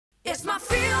It's my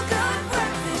feel-good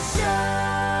breakfast show.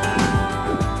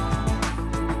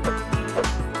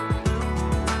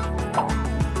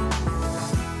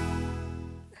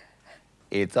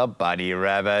 It's a bunny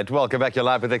rabbit. Welcome back. You're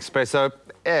live with Expresso.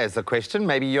 Here's a question.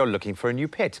 Maybe you're looking for a new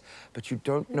pet, but you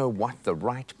don't know what the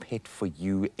right pet for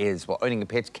you is. Well, owning a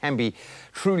pet can be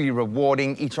truly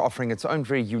rewarding, each offering its own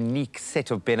very unique set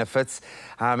of benefits.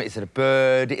 Is it a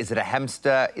bird? Is it a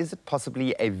hamster? Is it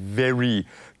possibly a very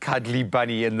cuddly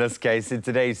bunny in this case? In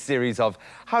today's series of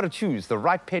How to Choose the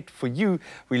Right Pet for You,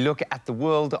 we look at the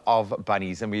world of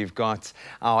bunnies, and we've got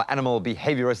our animal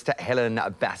behaviourist Helen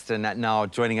Bastin now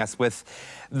joining us with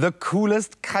the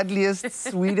coolest, cuddliest,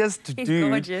 sweetest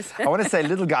dude. Gorgeous. I want to say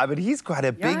little guy, but he's quite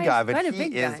a big guy. But quite a he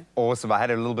big is guy. awesome. I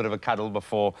had a little bit of a cuddle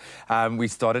before we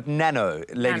started. Nano,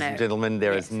 ladies and gentlemen,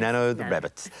 there is Nano the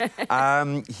rabbit.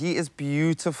 He is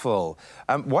beautiful.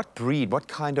 What breed? What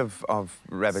kind of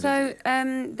rabbit? So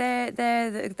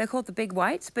they're called the big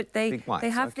whites, but they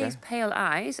have these pale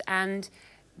eyes, and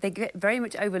they get very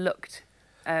much overlooked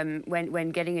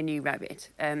when getting a new rabbit.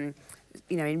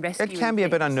 You know, in rescue. It can be a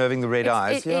bit unnerving, the red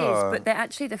eyes. It is, but they're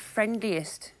actually the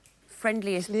friendliest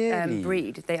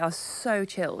breed. They are so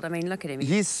chilled. I mean, look at him.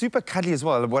 He's super cuddly as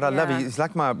well. What I love, he's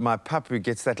like my pup who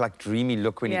gets that like dreamy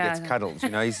look when he gets cuddled. You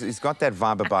know, he's got that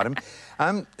vibe about him.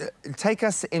 Take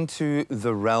us into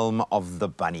the realm of the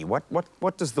bunny.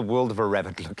 What does the world of a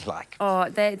rabbit look like? Oh,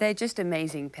 they're just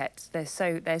amazing pets. They're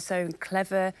so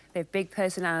clever. They have big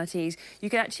personalities. You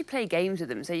can actually play games with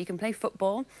them. So you can play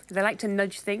football. They like to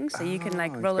nudge things. So you can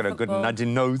like roll a football. Got a good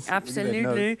nudging nose.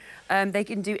 Absolutely. They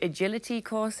can do agility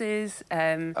courses.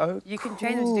 You can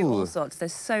train them to do all sorts. They're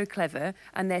so clever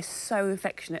and they're so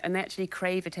affectionate, and they actually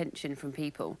crave attention from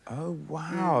people. Oh,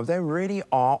 wow. They really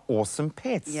are awesome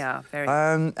pets. Yeah, very.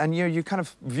 And you kind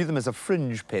of view them as a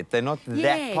fringe pet. They're not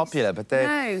that popular, but they're...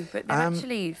 No, but they're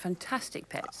actually fantastic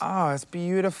pets. Oh, it's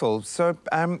beautiful. So,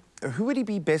 who would he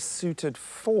be best suited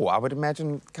for? I would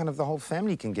imagine kind of the whole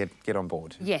family can get on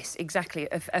board. Yes, exactly.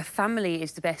 A family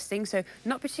is the best thing. So,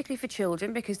 not particularly for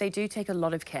children, because they do take a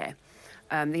lot of care.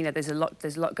 You know, there's a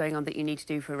lot going on that you need to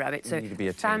do for a rabbit. So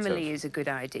family is a good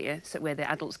idea, so where the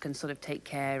adults can sort of take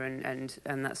care and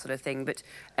that sort of thing. But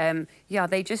yeah,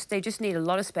 they just need a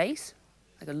lot of space,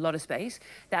 like a lot of space.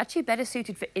 They're actually better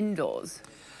suited for indoors.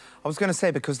 I was going to say,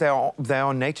 because they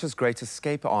are nature's great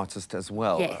escape artist as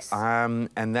well. Yes.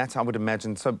 And that, I would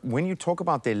imagine. So when you talk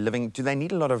about their living, do they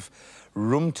need a lot of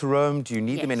room to roam? Do you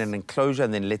need them in an enclosure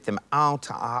and then let them out?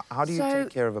 How do you take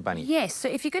care of a bunny? Yes. So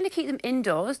if you're going to keep them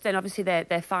indoors, then obviously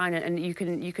they're fine, and you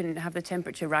can have the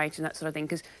temperature right and that sort of thing.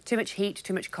 Because too much heat,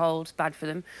 too much cold is bad for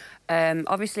them.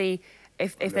 Obviously,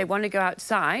 if they want to go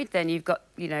outside, then you've got,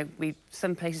 you know,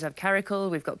 some places have caracal.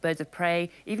 We've got birds of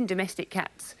prey, even domestic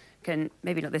cats. Can,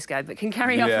 maybe not this guy, but can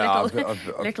carry off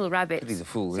little rabbits. He's a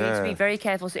fool, so you need to be very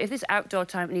careful. So if this outdoor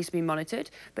time, it needs to be monitored.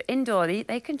 But indoor,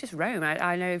 they can just roam.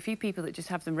 I know a few people that just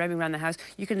have them roaming around the house.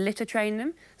 You can litter train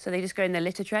them, so they just go in their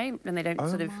litter tray and they don't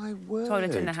sort of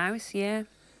toilet in the house. Yeah.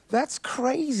 That's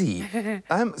crazy.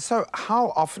 So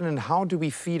how often and how do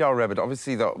we feed our rabbit?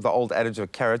 Obviously, the old adage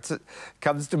of carrots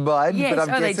comes to mind. Yes, but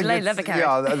I'm guessing they love a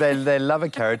carrot. Yeah, they love a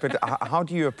carrot. But how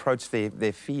do you approach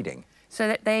their feeding? So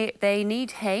that they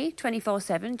need hay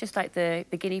 24/7, just like the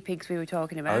guinea pigs we were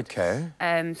talking about. Okay.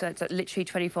 So it's literally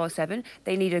 24/7.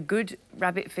 They need a good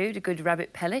rabbit food, a good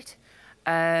rabbit pellet.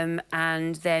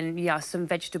 And then, some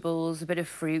vegetables, a bit of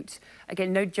fruit.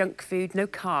 Again, no junk food, no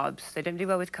carbs. They don't do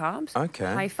well with carbs. Okay.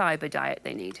 High fibre diet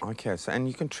they need. Okay, so, and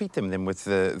you can treat them then with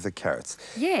the carrots.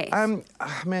 Yes.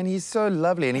 Man, he's so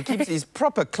lovely, and he's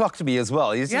proper clocked me as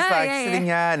well. He's just sitting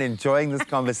here and enjoying this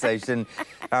conversation,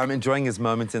 enjoying his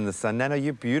moments in the sun. Nano,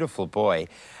 you're a beautiful boy.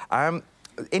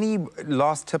 Any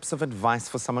last tips of advice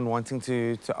for someone wanting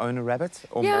to own a rabbit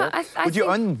or more? Would you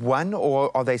own one, or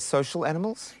are they social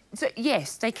animals? So,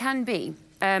 yes, they can be.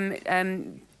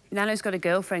 Nano's got a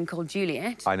girlfriend called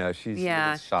Juliet. I know, she's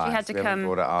shy. She had to come.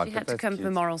 She had to come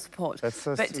for moral support. That's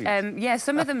so sweet. Yeah,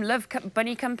 some of them love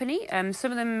bunny company.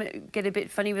 Some of them get a bit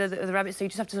funny with the rabbits, so you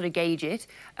just have to sort of gauge it.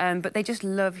 But they just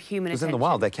love human attention. Because in the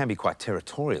wild, they can be quite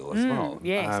territorial as well.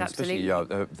 Yes, absolutely.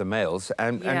 Especially the males.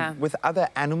 And with other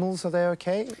animals, are they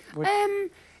okay?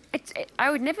 I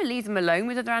would never leave them alone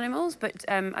with other animals, but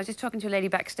I was just talking to a lady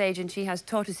backstage, and she has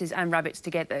tortoises and rabbits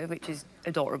together, which is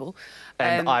adorable.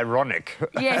 And ironic.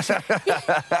 Yes.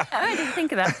 I didn't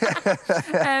think of that.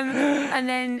 And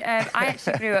then I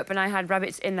actually grew up and I had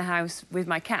rabbits in the house with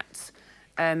my cats.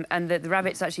 and the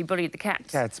rabbits actually bullied the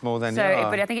cats. Cats more than, so, yeah.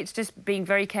 But I think it's just being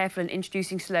very careful and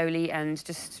introducing slowly and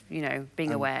just, you know,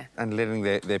 being aware. And letting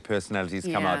their personalities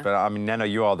come out. But, I mean, Nano,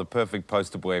 you are the perfect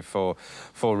poster boy for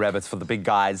rabbits, for the big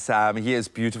guys. He is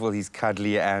beautiful, he's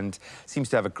cuddly, and seems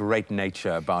to have a great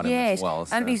nature about him as well.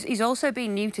 So. And he's also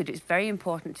been neutered. It's very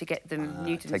important to get them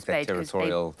neutered and spayed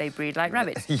because they breed like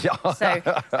rabbits. Yeah. So,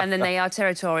 and then they are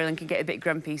territorial and can get a bit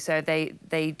grumpy, so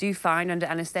they do fine under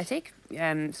anaesthetic.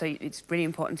 So it's really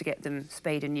important to get them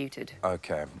spayed and neutered.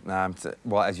 Okay.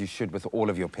 Well, as you should with all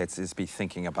of your pets, is be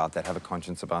thinking about that. Have a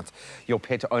conscience about your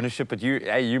pet ownership. But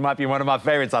you might be one of my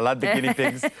favourites. I love the guinea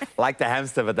pigs, like the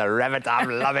hamster, but the rabbit,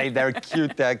 I'm loving. They're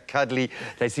cute, they're cuddly.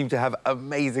 They seem to have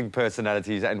amazing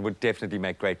personalities and would definitely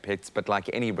make great pets. But like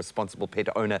any responsible pet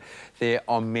owner, there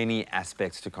are many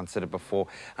aspects to consider before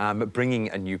bringing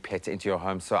a new pet into your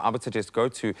home. So I would suggest go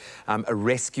to a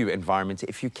rescue environment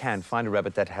if you can. Find a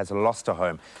rabbit that has lost a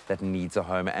home, that needs a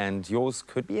home, and yours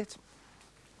could be it.